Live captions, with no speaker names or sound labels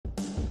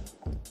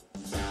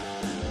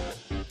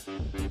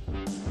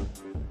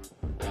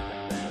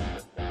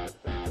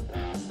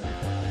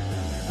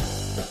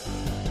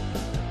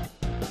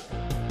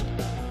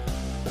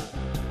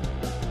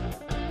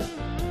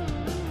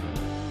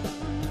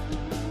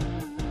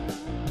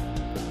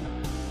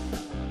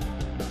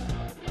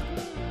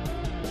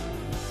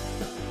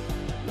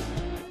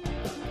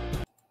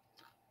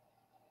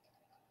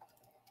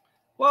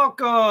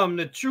Welcome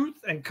to Truth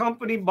and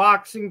Company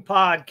Boxing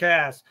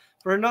Podcast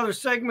for another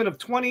segment of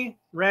 20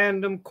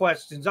 Random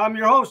Questions. I'm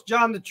your host,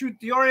 John the Truth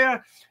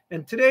Dioria,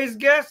 and today's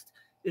guest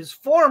is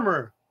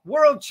former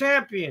world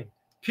champion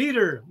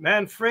Peter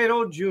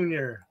Manfredo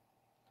Jr.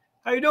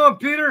 How you doing,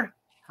 Peter?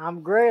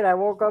 I'm great. I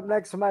woke up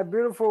next to my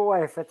beautiful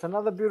wife. It's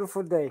another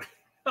beautiful day.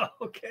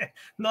 Okay,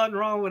 nothing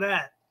wrong with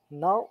that.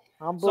 No,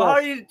 I'm So how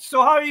blessed.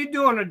 are you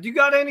doing? Do you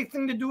got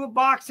anything to do with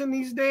boxing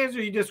these days, or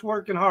are you just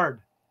working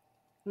hard?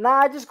 Nah,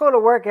 I just go to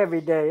work every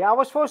day. I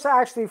was supposed to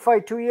actually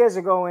fight 2 years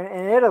ago in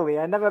Italy.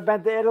 I never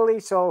been to Italy,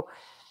 so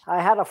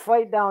I had a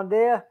fight down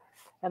there,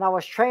 and I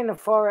was training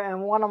for it.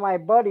 And one of my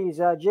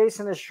buddies,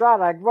 Jason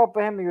Estrada, I grew up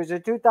with him. He was a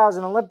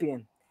 2000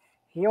 Olympian.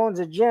 He owns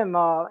a gym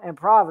in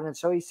Providence.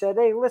 So he said,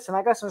 "Hey, listen,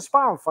 I got some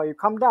sparring for you.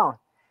 Come down."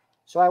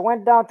 So I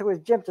went down to his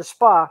gym to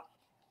spar.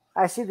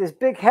 I see this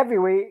big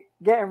heavyweight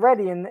getting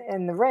ready in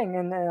the ring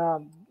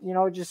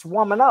and just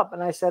warming up.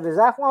 And I said, "Is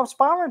that who I'm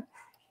sparring?"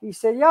 He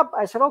said, "Yep."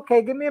 I said,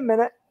 "Okay, give me a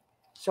minute."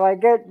 So I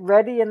get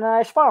ready and then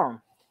I spar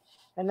him.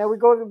 And then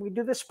we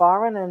do the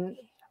sparring. And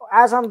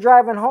as I'm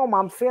driving home,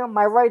 I'm feeling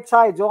my right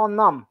side's all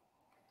numb,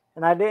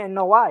 and I didn't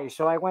know why.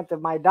 So I went to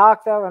my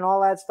doctor and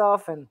all that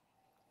stuff, and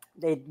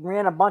they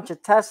ran a bunch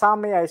of tests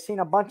on me. I seen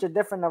a bunch of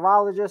different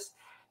neurologists.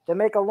 To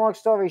make a long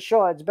story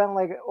short, it's been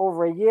like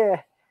over a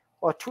year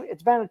or two.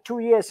 It's been 2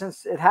 years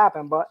since it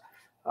happened, but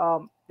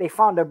they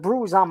found a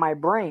bruise on my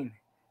brain,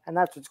 and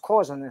that's what's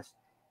causing this.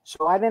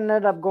 So I didn't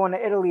end up going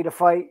to Italy to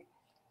fight,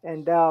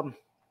 and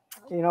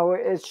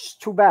it's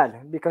too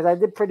bad because I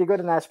did pretty good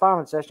in that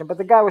sparring session. But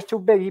the guy was too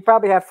big. He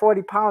probably had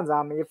 40 pounds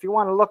on me. If you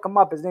want to look him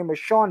up, his name is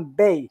Sean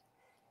Bay.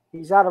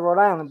 He's out of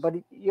Rhode Island, but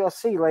you'll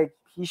see, like,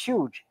 he's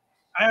huge.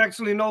 I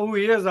actually know who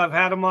he is. I've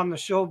had him on the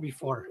show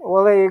before.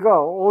 Well, there you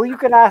go. Well, you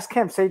can ask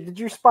him. Say, did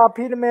you spot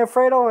Peter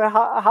Manfredo?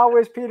 How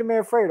is Peter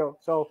Manfredo?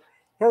 So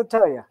he'll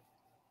tell you.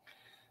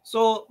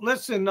 So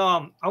listen,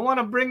 I want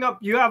to bring up.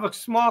 You have a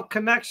small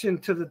connection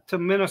to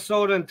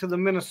Minnesota and to the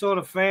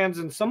Minnesota fans,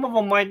 and some of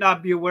them might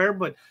not be aware,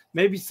 but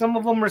maybe some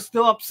of them are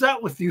still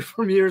upset with you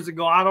from years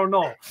ago. I don't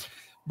know,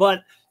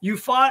 but you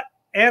fought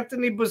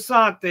Anthony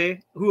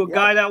Basante, a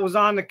guy that was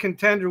on the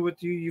Contender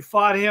with you. You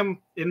fought him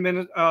in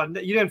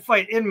Minnesota. You didn't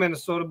fight in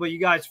Minnesota, but you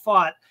guys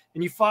fought,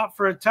 and you fought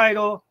for a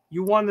title.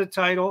 You won the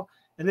title,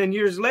 and then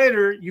years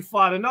later, you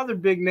fought another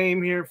big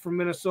name here from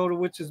Minnesota,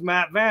 which is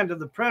Matt Vanda,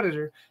 the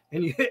Predator,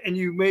 and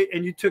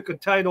you took a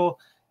title,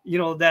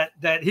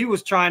 that he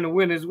was trying to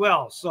win as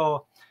well.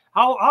 So,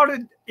 how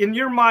did, in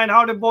your mind,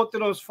 how did both of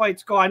those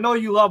fights go? I know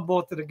you love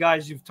both of the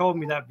guys. You've told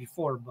me that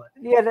before, but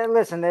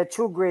listen, they're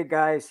two great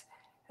guys.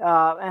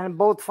 And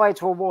both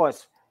fights were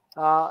wars.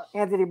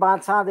 Anthony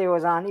Bonsante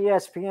was on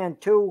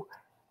ESPN2.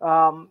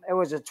 It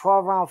was a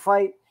 12-round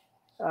fight.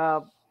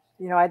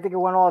 I think it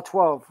went all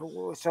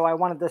 12, so I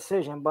won a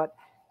decision. But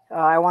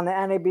I won the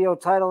NABO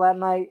title that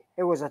night.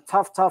 It was a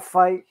tough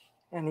fight,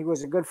 and he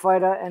was a good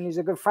fighter, and he's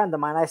a good friend of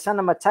mine. I send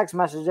him a text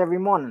message every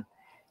morning.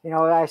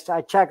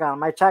 I check on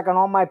him. I check on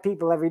all my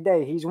people every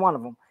day. He's one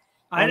of them.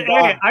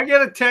 I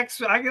get a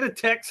text. I get a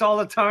text all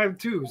the time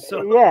too.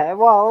 So yeah,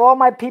 well, all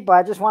my people,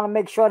 I just want to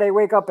make sure they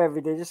wake up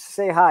every day just to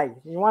say hi.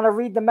 You want to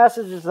read the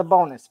message, it's a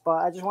bonus,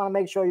 but I just want to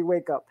make sure you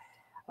wake up.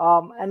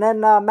 And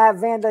then Matt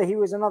Vanda, he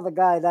was another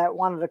guy that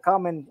wanted to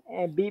come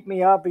and beat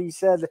me up. He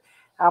said,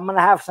 "I'm gonna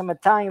have some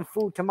Italian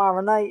food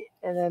tomorrow night,"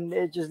 and then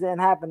it just didn't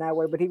happen that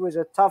way. But he was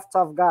a tough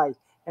guy,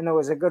 and it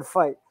was a good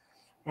fight.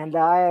 And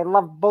I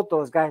love both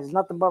those guys. There's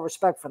nothing but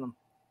respect for them.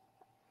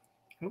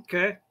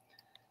 Okay.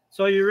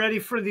 So you ready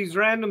for these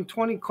random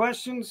 20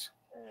 questions?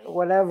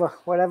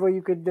 Whatever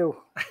you could do.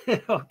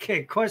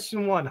 Okay,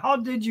 question 1. How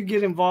did you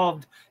get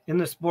involved in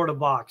the sport of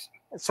boxing?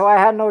 So I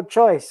had no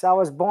choice. I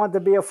was born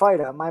to be a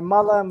fighter. My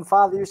mother and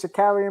father used to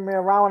carry me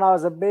around when I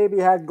was a baby,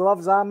 had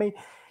gloves on me,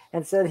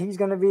 and said he's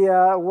going to be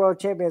a world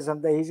champion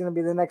someday. He's going to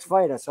be the next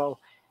fighter. So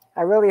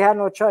I really had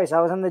no choice.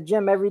 I was in the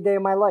gym every day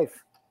of my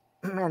life,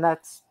 and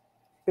that's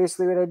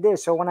basically what I did.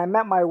 So when I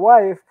met my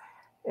wife,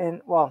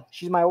 and well,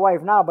 she's my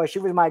wife now, but she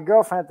was my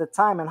girlfriend at the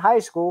time in high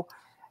school.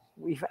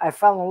 I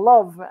fell in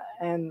love,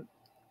 and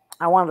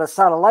I wanted to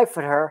start a life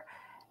with her.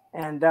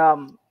 And I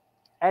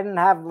didn't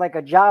have like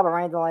a job or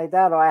anything like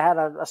that, or I had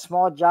a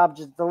small job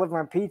just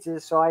delivering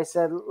pizzas. So I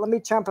said, let me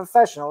turn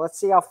professional. Let's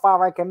see how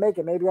far I can make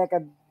it. Maybe I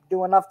could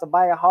do enough to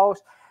buy a house.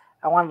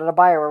 I wanted to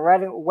buy her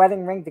a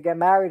wedding ring to get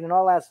married and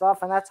all that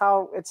stuff. And that's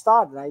how it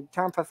started. I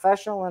turned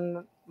professional,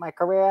 and my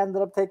career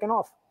ended up taking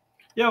off.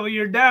 Yeah, well,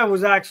 your dad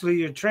was actually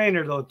your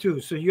trainer, though, too.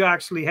 So you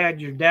actually had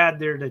your dad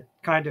there to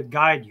kind of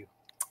guide you.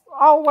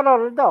 Oh, what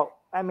other dope?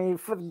 I mean,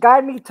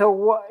 guide me to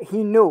what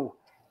he knew,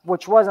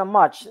 which wasn't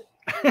much,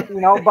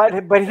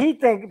 But he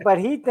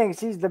thinks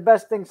he's the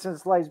best thing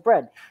since sliced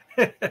bread.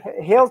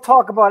 He'll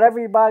talk about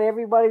everybody.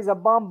 Everybody's a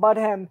bum, but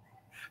him.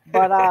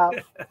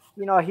 But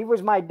he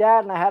was my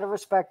dad, and I had to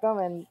respect him,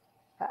 and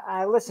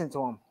I listened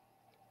to him.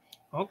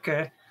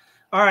 Okay,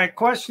 all right.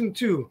 Question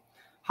 2.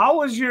 How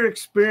was your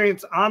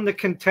experience on the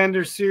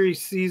Contender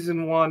Series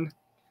Season 1?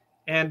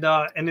 And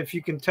if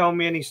you can tell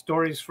me any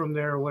stories from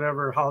there or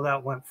whatever, how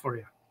that went for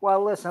you.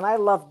 Well, listen, I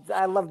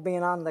loved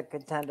being on the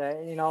Contender,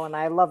 and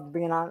I loved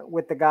being on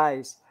with the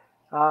guys.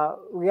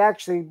 We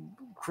actually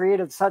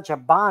created such a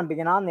bond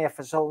being on there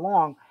for so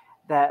long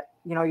that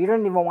you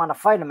didn't even want to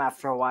fight them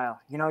after a while.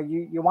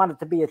 You wanted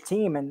to be a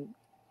team and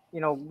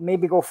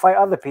maybe go fight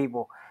other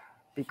people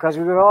because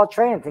we were all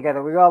training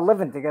together, we were all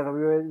living together,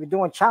 we were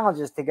doing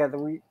challenges together.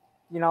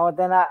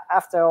 Then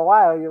after a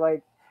while, you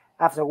like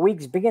after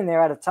weeks being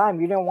there at a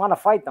time, you didn't want to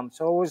fight them.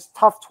 So it was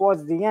tough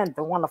towards the end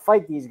to want to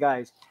fight these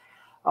guys.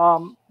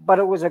 But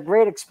it was a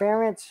great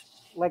experience.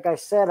 Like I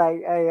said,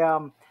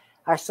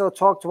 I still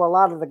talk to a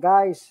lot of the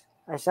guys.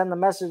 I send them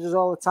messages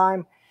all the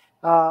time.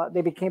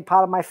 They became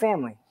part of my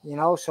family,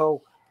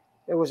 So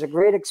it was a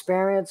great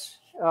experience.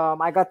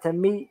 I got to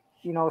meet,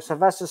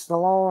 Sylvester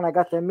Stallone. I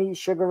got to meet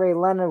Sugar Ray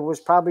Leonard, who was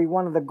probably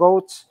one of the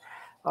goats.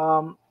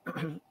 Um,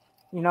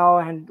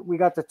 and we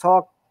got to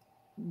talk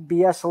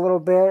BS a little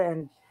bit,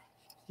 and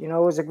it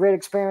was a great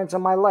experience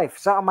in my life.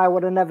 Something I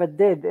would have never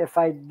did if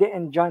I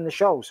didn't join the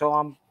show. So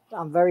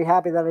I'm very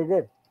happy that I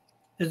did.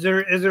 Is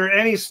there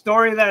any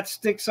story that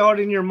sticks out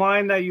in your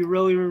mind that you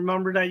really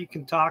remember that you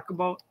can talk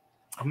about?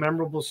 A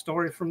memorable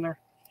story from there?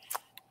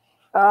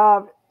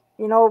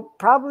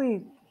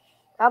 Probably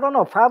I don't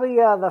know. Probably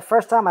the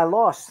first time I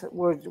lost,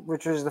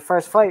 which was the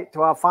first fight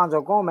to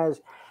Alfonso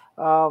Gomez.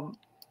 Um,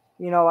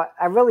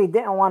 I really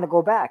didn't want to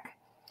go back.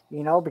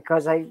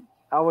 Because I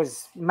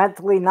was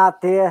mentally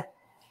not there.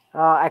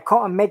 I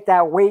couldn't make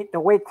that weight. The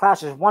weight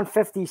class is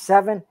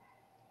 157,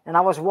 and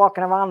I was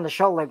walking around the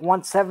show like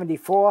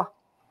 174,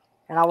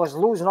 and I was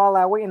losing all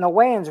that weight. And the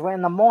weigh-ins were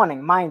in the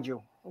morning, mind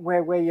you,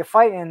 where you're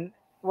fighting.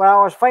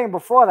 Well, I was fighting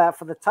before that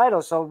for the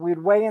title, so we'd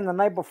weigh in the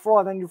night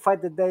before, then you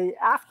fight the day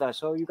after.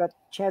 So you got a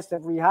chance to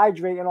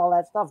rehydrate and all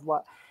that stuff,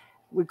 but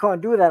we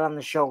couldn't do that on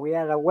the show. We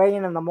had to weigh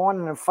in the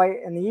morning and fight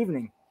in the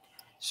evening.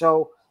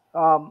 So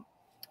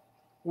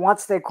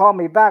once they called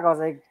me back, I was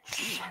like,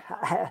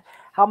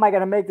 how am I going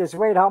to make this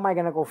weight? How am I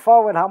going to go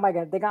forward? How am I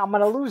going to think I'm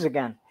going to lose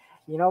again?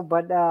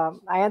 But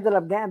I ended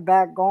up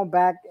going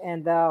back,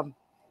 and I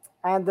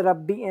ended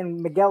up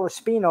beating Miguel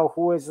Espino,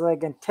 who was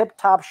like in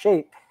tip-top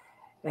shape.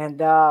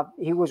 And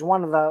he was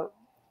one of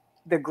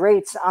the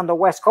greats on the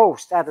West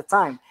Coast at the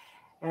time.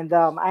 And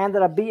I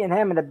ended up beating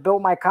him, and it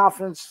built my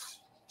confidence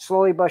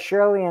slowly but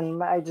surely,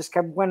 and I just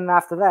kept winning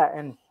after that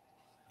and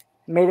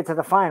made it to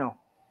the final.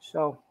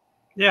 So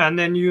yeah, and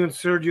then you and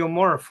Sergio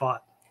Mora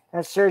fought.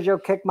 And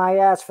Sergio kicked my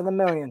ass for the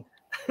million.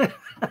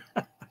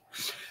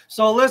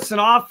 So listen,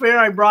 off air,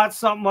 I brought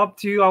something up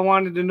to you. I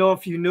wanted to know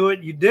if you knew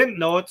it. You didn't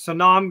know it, so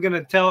now I'm going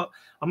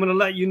to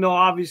let you know,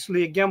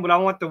 obviously, again, but I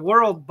want the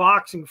world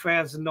boxing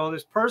fans to know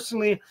this.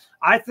 Personally,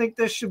 I think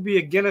this should be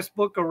a Guinness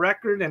Book of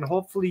Record, and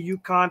hopefully you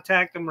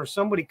contact them or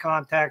somebody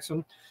contacts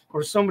them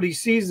or somebody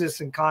sees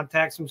this and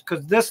contacts them,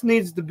 because this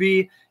needs to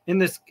be in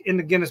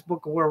the Guinness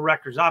Book of World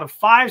Records. Out of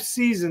 5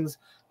 seasons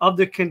of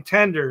The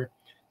Contender,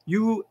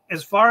 you,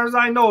 as far as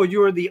I know,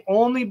 you are the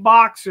only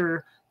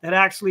boxer that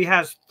actually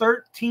has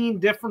 13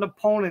 different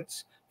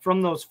opponents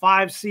from those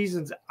 5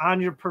 seasons on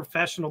your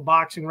professional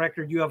boxing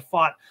record. You have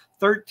fought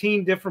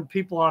 13 different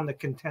people on The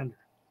Contender.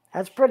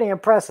 That's pretty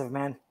impressive,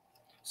 man.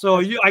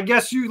 So I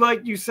guess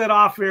like you said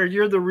off air,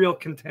 you're the real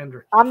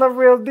contender. I'm the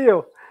real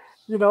deal.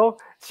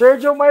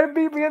 Sergio might have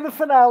beat me in the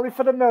finale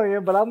for the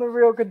million, but I'm the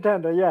real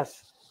contender.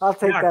 Yes, I'll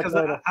take that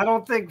title. I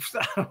don't think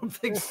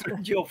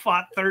Sergio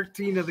fought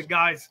 13 of the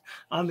guys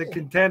on The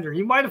Contender.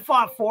 He might have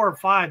fought 4 or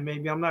 5,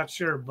 maybe. I'm not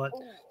sure, but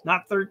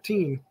not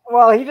 13.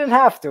 Well, he didn't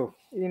have to.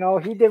 He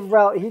did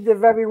well. He did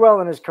very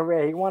well in his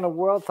career. He won a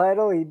world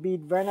title. He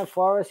beat Vernon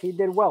Forrest. He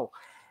did well.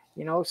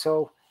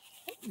 So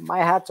my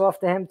hat's off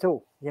to him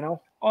too.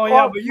 Oh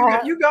yeah, but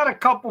you got a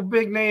couple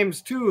big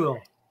names too, though.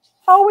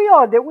 Oh, we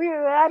all did.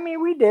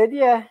 We did,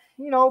 yeah.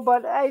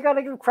 But I got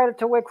to give credit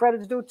to where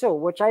credit's due too,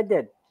 which I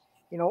did.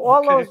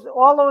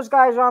 All those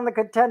guys on The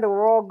Contender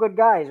were all good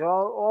guys,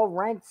 all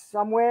ranked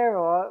somewhere,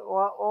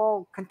 or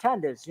all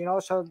contenders.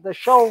 So the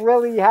show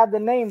really had the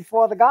name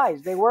for the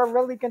guys. They were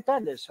really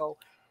contenders. So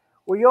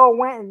we all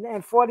went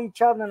and fought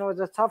each other, and it was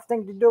a tough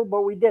thing to do,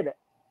 but we did it.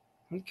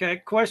 Okay,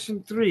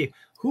 question 3.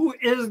 Who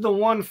is the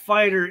one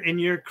fighter in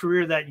your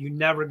career that you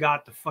never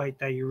got to fight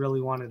that you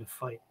really wanted to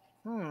fight?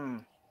 Oh,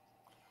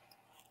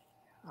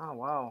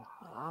 wow.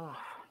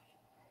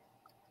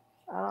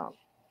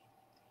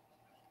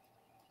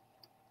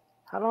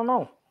 I don't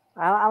know.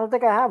 I don't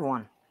think I have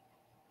one.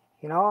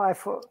 I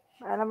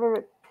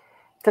never,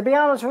 to be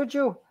honest with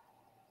you,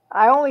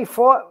 I only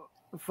fought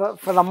for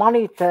the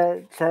money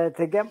to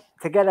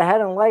get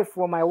ahead in life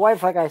with my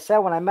wife, like I said,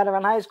 when I met her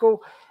in high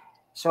school.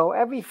 So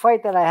every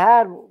fight that I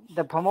had,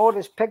 the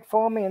promoters picked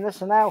for me and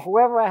this and that.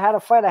 Whoever I had to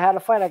fight, I had to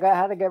fight. I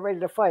had to get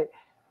ready to fight.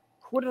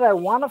 Who did I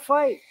want to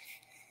fight?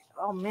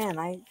 Oh man,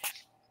 I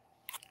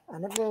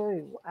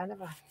never,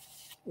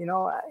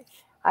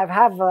 I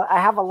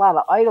have a lot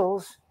of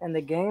idols in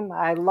the game.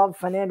 I love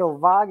Fernando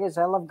Vargas.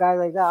 I love guys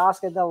like that,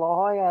 Oscar De La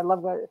Hoya. I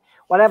love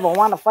whatever. I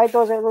want to fight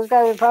those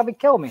guys would probably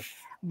kill me.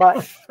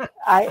 But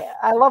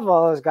I love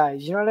all those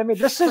guys. You know what I mean?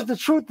 This is the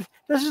truth.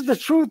 This is the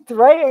truth,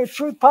 right?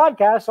 Truth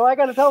podcast. So I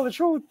got to tell the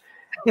truth.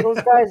 Those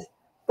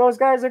those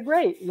guys are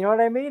great. You know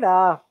what I mean?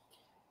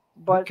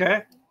 But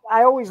Okay.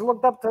 I always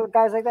looked up to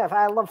guys like that.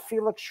 I love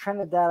Felix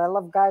Trinidad. I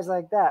love guys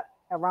like that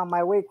around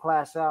my weight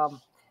class.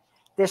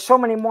 There's so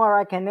many more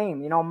I can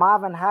name. You know,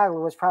 Marvin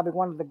Hagler was probably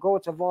one of the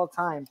GOATs of all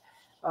time.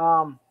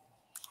 Um,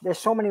 there's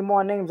so many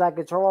more names I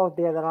could throw out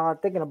there that I'm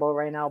not thinking about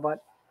right now.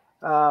 But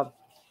uh,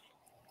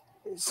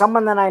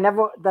 someone that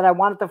I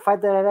wanted to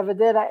fight that I never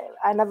did.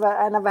 I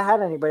never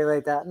had anybody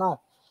like that. No.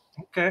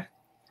 Okay.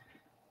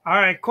 All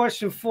right.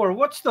 Question 4.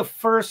 What's the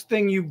first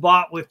thing you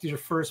bought with your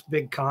first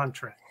big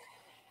contract?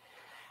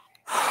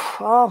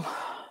 Um,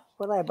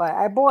 what did I buy?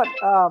 I bought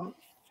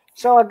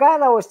so a guy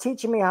that was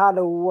teaching me how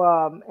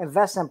to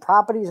invest in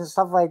properties and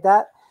stuff like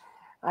that.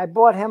 I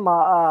bought him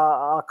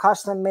a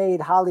custom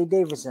made Harley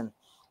Davidson.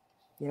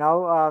 You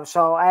know,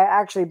 so I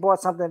actually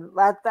bought something.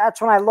 That's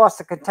when I lost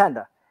the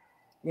Contender.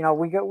 You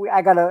know,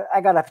 I got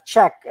a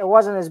check. It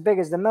wasn't as big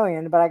as the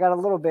million, but I got a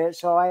little bit.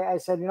 So I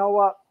said, you know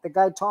what? The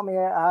guy taught me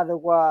how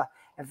to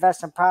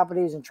invest in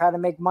properties and try to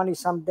make money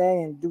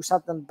someday and do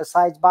something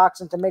besides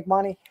boxing to make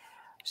money.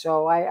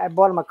 So I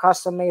bought him a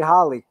custom made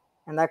Harley,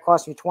 and that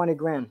cost me 20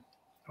 grand.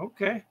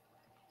 Okay.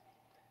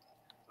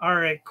 All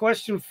right.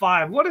 Question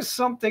 5. What is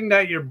something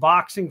that your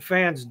boxing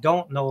fans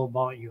don't know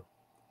about you?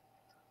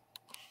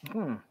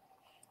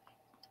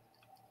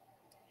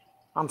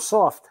 I'm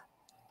soft.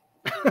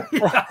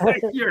 Yeah,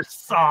 you're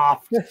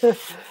soft.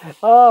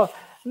 Oh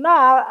no,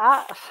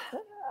 I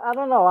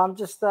don't know. I'm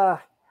just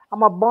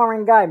I'm a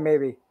boring guy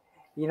maybe.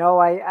 You know,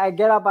 I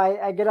get up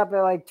I get up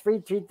at like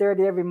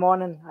 3:30 every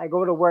morning. I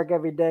go to work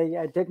every day.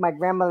 I take my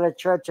grandmother to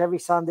church every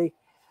Sunday.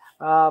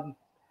 Um,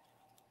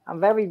 I'm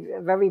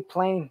very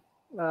plain.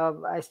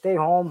 I stay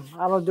home.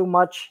 I don't do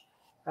much.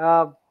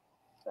 Uh,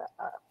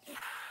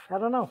 I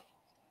don't know.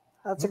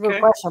 That's a good Okay.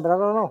 question, but I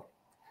don't know.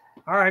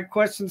 All right.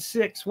 Question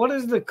 6. What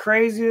is the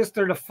craziest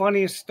or the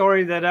funniest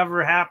story that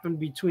ever happened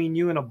between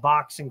you and a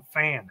boxing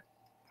fan?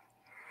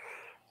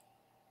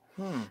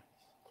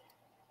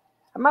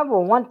 I remember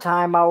one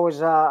time I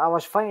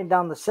was fighting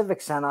down the Civic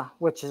Center,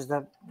 which is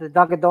the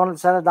Dunkin'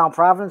 Donuts Center down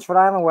Providence, Rhode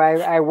Island,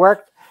 where I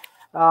worked.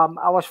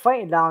 I was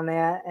fighting down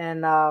there,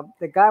 and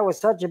the guy was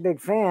such a big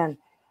fan.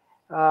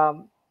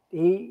 Um,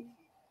 he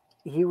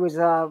he was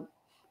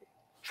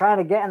trying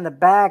to get in the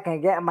back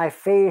and get in my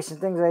face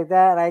and things like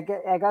that. I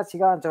got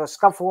into a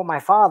scuffle with my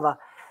father,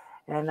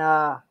 and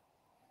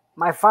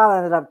my father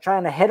ended up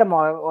trying to hit him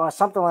or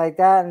something like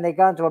that, and they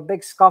got into a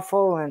big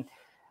scuffle, and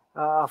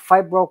a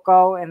fight broke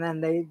out, and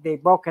then they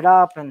broke it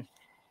up, and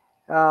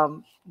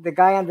the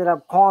guy ended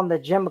up calling the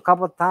gym a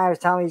couple of times,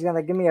 telling me he's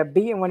gonna give me a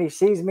beating when he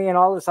sees me and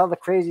all this other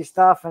crazy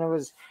stuff, and it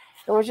was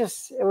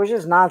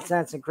just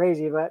nonsense and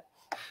crazy. But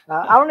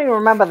I don't even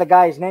remember the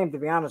guy's name, to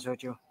be honest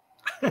with you.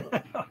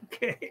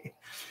 Okay.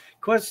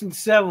 Question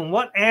 7.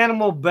 What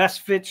animal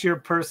best fits your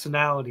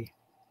personality?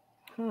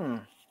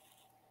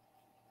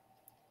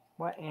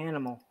 What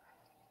animal?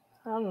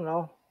 I don't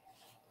know.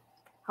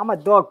 I'm a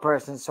dog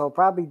person, so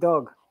probably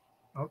dog.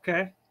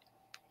 Okay.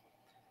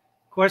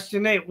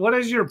 Question 8. What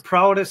is your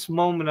proudest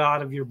moment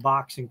out of your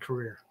boxing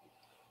career?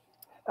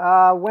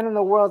 Winning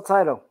the world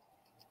title,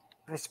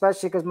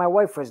 especially because my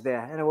wife was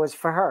there, and it was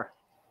for her,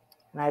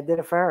 and I did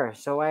it for her.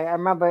 So I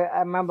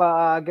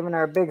remember giving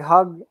her a big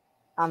hug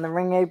on the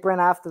ring apron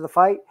after the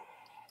fight,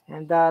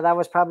 and that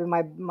was probably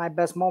my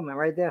best moment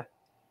right there.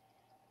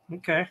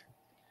 Okay.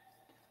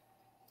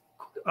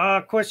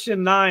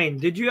 Question 9.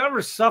 Did you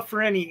ever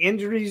suffer any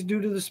injuries due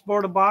to the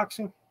sport of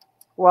boxing?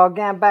 Well,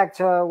 again, back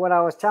to what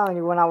I was telling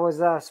you, when I was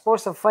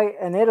supposed to fight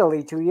in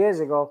Italy 2 years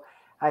ago,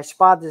 I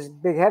spotted this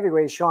big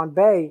heavyweight, Sean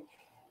Bay,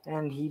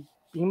 and he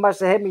must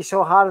have hit me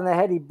so hard in the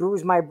head he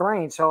bruised my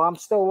brain. So I'm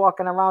still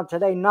walking around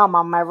today numb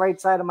on my right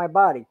side of my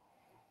body.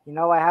 You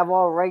know, I have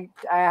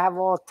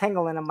all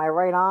tingling in my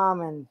right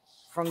arm and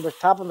from the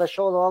top of the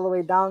shoulder all the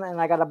way down,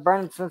 and I got a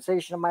burning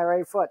sensation in my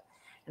right foot,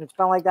 and it's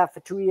been like that for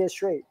 2 years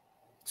straight.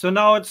 So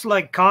now it's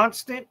like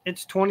constant?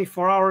 It's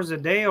 24 hours a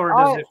day, or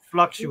does it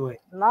fluctuate?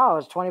 No,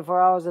 it's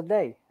 24 hours a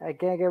day. I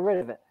can't get rid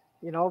of it,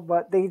 you know.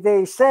 But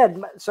they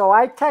said so.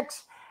 I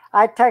text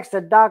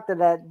the doctor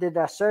that did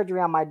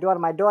surgery on my daughter.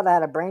 My daughter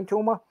had a brain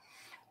tumor,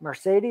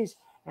 Mercedes,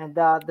 and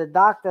the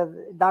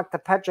doctor, Dr.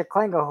 Petra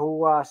Klinger,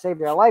 who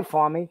saved her life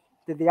for me,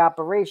 did the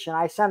operation.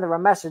 I send her a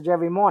message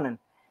every morning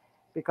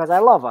because I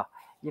love her,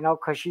 you know,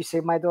 because she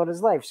saved my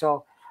daughter's life.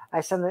 So I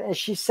sent her, and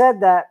she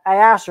said that I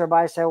asked her, but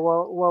I said,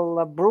 well, will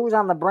a bruise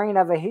on the brain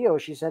ever heal?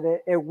 She said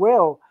it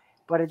will,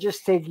 but it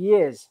just takes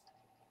years.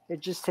 It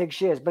just takes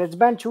years. But it's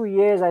been 2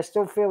 years. I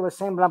still feel the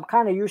same, but I'm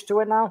kind of used to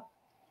it now.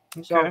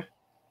 Okay. So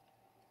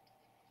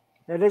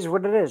it is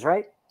what it is,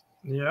 right?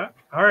 Yeah.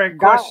 All right.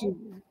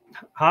 Question.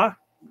 Huh?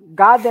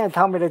 God didn't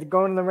tell me to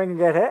go in the ring and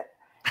get hit.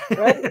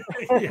 Right?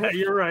 Yeah,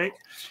 you're right.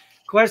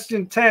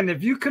 Question 10.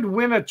 If you could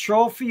win a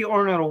trophy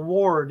or an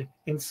award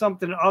in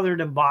something other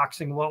than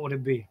boxing, what would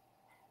it be?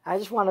 I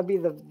just want to be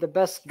the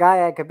best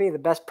guy I could be, the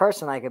best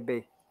person I could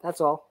be. That's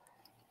all.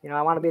 You know,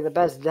 I want to be the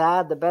best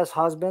dad, the best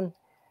husband,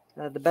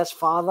 the best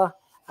father.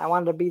 I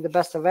wanted to be the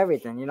best of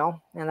everything, you know,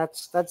 and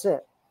that's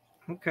it.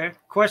 Okay.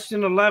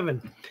 Question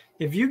 11.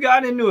 If you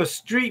got into a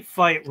street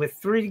fight with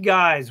three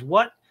guys,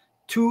 what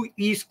two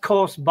East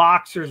Coast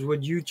boxers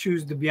would you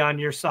choose to be on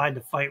your side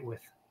to fight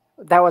with?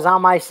 That was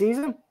on my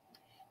season?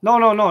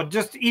 No.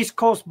 Just East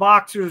Coast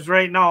boxers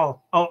right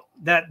now. Oh,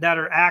 that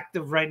are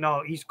active right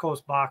now. East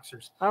Coast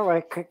boxers. All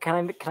right.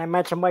 Can I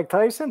mention Mike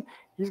Tyson?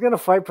 He's gonna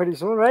fight pretty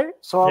soon, right?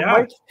 So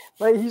Yeah.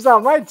 He's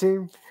on my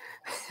team.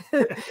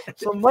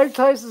 So Mike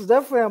Tyson's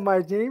definitely on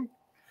my team.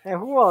 And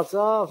who else?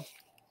 I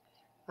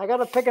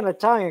gotta pick an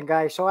Italian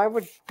guy, so I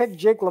would pick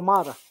Jake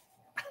LaMotta.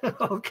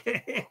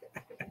 Okay.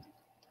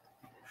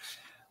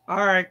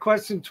 All right.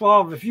 Question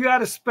 12. If you had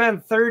to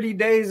spend 30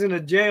 days in a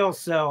jail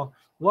cell,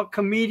 what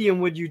comedian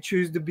would you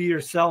choose to be your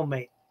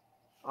cellmate?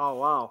 Oh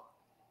wow,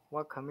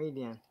 what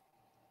comedian?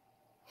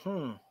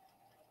 Wow.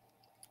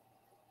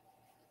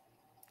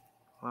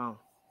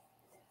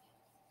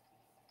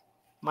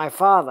 My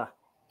father.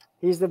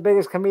 He's the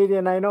biggest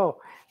comedian I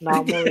know. No,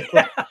 I'm only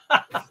kidding.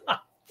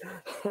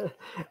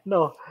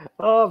 No.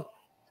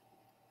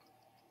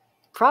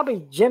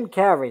 Probably Jim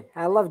Carrey.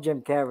 I love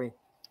Jim Carrey.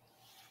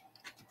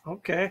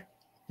 Okay.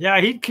 Yeah,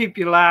 he'd keep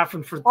you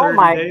laughing for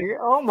 30 days.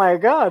 Oh my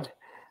God.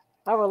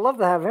 I would love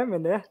to have him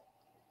in there.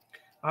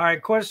 All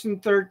right, question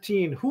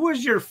 13. Who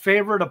is your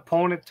favorite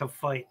opponent to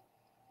fight?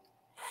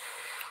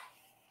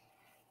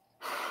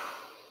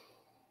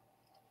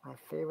 My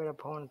favorite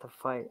opponent to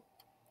fight.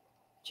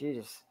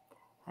 Jesus.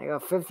 I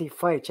got 50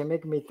 fights. You're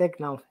making me think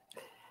now.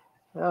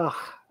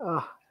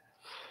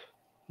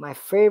 My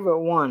favorite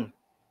one.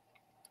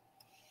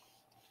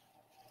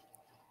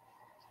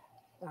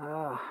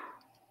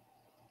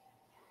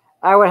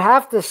 I would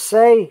have to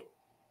say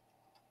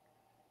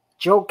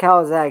Joe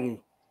Calzaghe.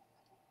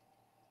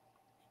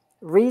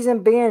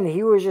 Reason being,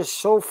 he was just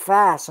so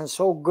fast and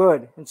so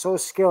good and so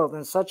skilled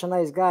and such a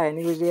nice guy. And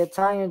he was the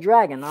Italian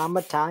dragon. I'm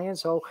Italian,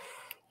 so,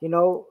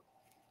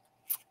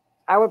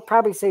 I would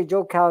probably say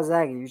Joe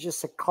Calzaghe. He was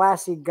just a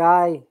classy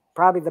guy,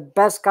 probably the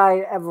best guy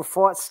I ever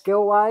fought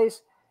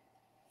skill-wise.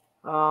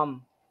 The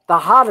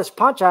hardest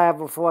punch I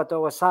ever fought,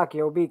 though, was Saki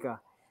Obika.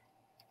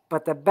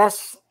 But the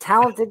best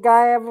talented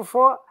guy I ever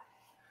fought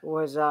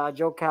was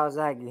Joe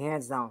Calzaghe,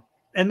 hands down.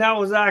 And that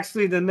was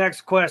actually the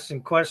next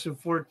question, question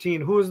 14.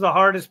 Who is the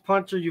hardest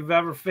puncher you've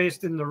ever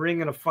faced in the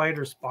ring in a fight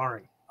or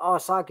sparring? Oh,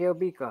 Saki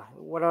Obika,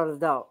 without a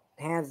doubt,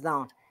 hands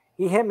down.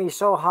 He hit me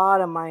so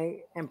hard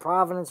in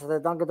Providence at the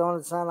Dunkin'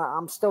 Donuts Center.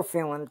 I'm still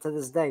feeling it to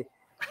this day.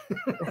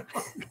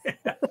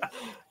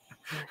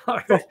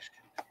 All right.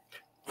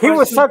 He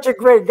was such a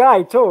great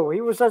guy too. He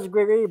was such a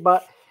great guy,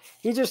 but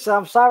he just,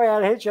 I'm sorry I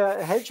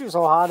hit you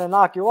so hard and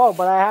knock you out,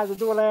 but I had to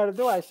do what I had to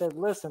do. I said,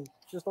 listen,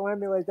 just don't hit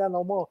me like that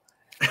no more.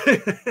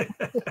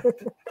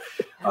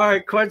 All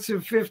right,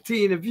 question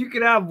 15. If you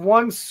could have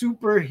one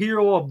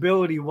superhero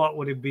ability, what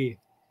would it be?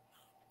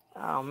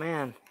 Oh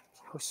man,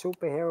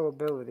 superhero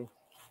ability.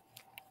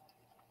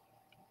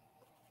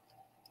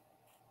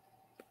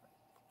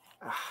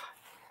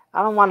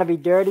 I don't want to be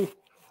dirty,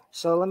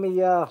 so let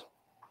me.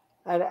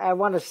 I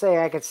want to say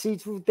I could see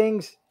through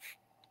things.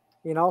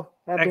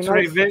 That'd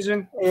X-ray be nice.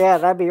 vision. Yeah,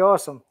 that'd be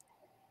awesome.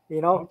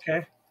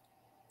 Okay.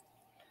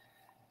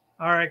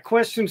 All right,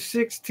 question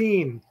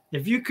 16.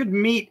 If you could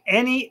meet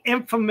any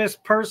infamous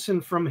person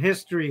from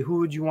history, who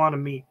would you want to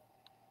meet?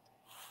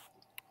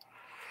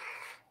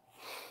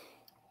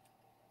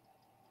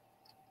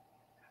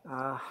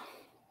 Let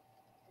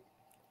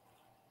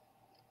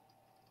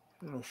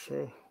me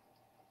see.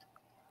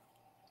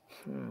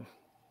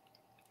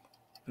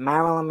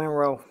 Marilyn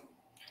Monroe.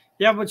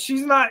 Yeah, but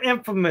she's not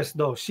infamous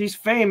though. She's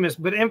famous,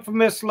 but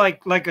infamous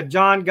like a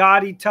John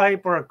Gotti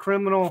type or a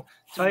criminal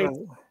type.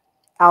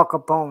 Al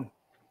Capone.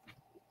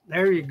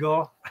 There you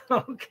go.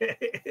 Okay.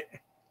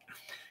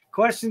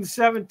 Question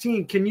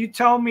 17. Can you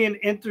tell me an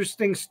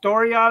interesting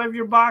story out of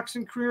your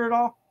boxing career at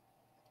all?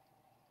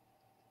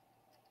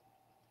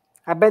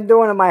 I've been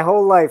doing it my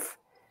whole life.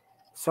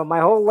 So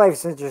my whole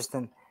life's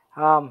interesting.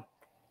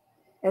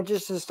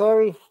 Interesting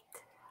story.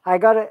 I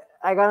got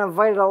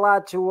invited a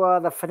lot to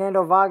the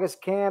Fernando Vargas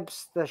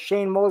camps, the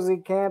Shane Mosley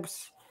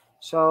camps.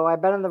 So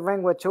I've been in the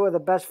ring with two of the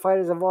best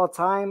fighters of all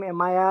time in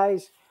my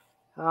eyes.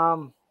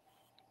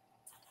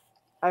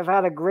 I've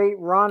had a great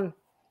run.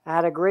 I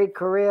had a great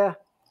career.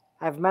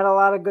 I've met a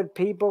lot of good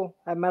people.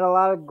 I've met a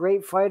lot of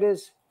great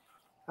fighters.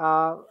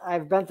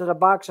 I've been to the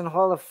Boxing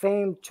Hall of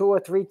Fame 2 or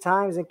 3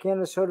 times in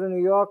Kansas City,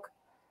 New York.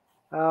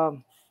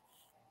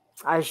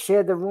 I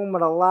shared the room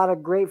with a lot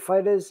of great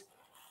fighters.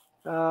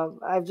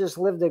 I've just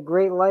lived a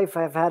great life.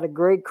 I've had a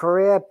great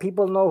career.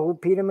 People know who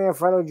Peter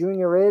Manfredo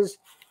Jr. is.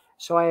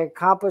 So I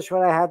accomplished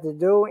what I had to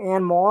do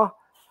and more.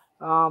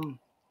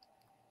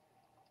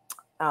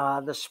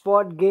 The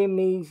sport gave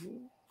me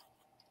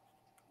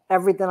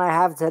everything I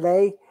have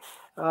today.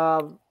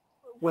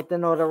 With the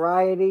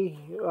notoriety,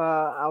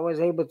 I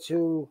was able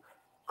to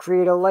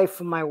create a life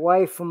for my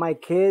wife, for my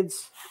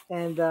kids,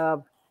 and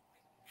I'm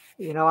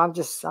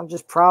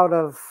just proud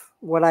of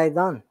what I've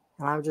done,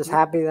 and I'm just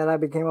happy that I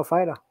became a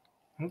fighter.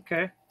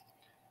 Okay.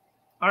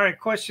 All right,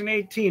 question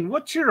 18.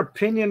 What's your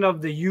opinion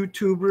of the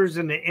YouTubers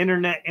and the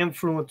internet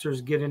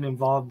influencers getting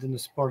involved in the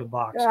sport of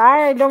boxing?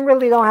 I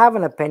don't have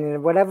an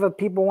opinion. Whatever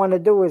people want to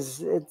do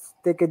is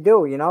they could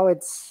do. You know,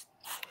 it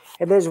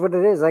is what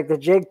it is. Like the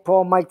Jake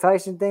Paul, Mike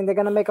Tyson thing, they're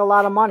gonna make a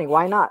lot of money.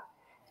 Why not?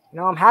 You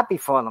know, I'm happy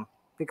for them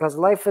because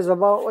life is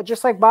about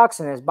just like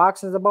boxing is.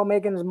 Boxing is about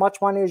making as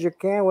much money as you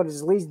can with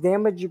as least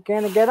damage you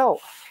can to get out.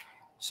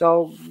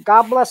 So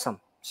God bless them.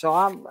 So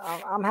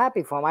I'm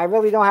happy for them. I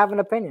really don't have an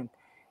opinion.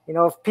 You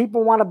know, if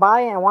people want to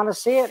buy it and want to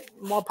see it,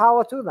 more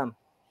power to them.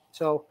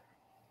 So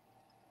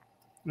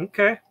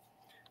okay.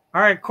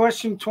 All right,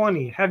 question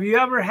 20. Have you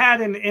ever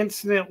had an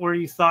incident where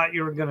you thought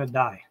you were going to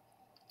die?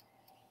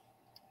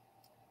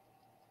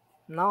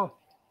 no,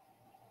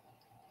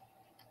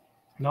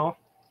 No?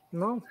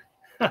 no.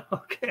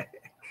 Okay.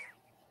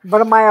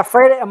 But am I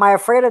afraid? Am I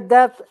afraid of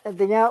death?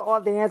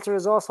 The answer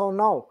is also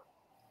no.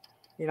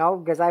 You know,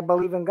 because I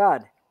believe in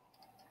God.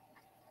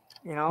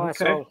 You know, and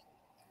Okay. so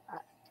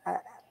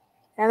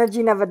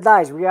energy never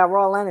dies. We are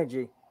all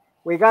energy.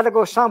 We got to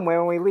go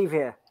somewhere when we leave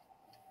here.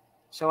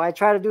 So I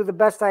try to do the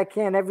best I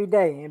can every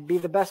day and be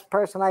the best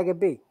person I could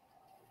be.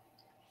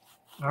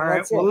 All And right.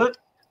 that's it.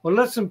 Well,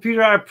 listen,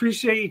 Peter, I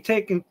appreciate you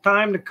taking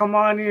time to come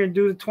on here and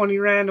do the 20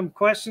 random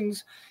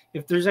questions.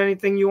 If there's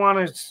anything you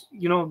want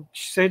to,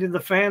 say to the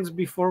fans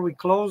before we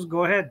close,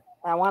 go ahead.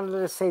 I wanted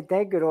to say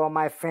thank you to all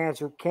my fans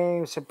who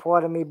came,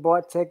 supported me,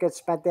 bought tickets,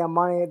 spent their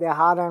money, their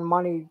hard-earned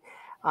money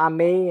on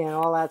me and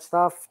all that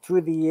stuff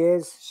through the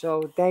years.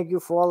 So thank you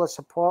for all the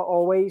support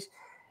always.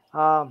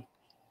 And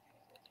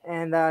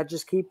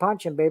just keep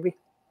punching, baby.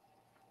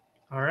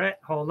 All right.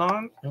 Hold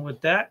on. And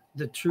with that,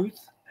 the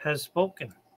truth has spoken.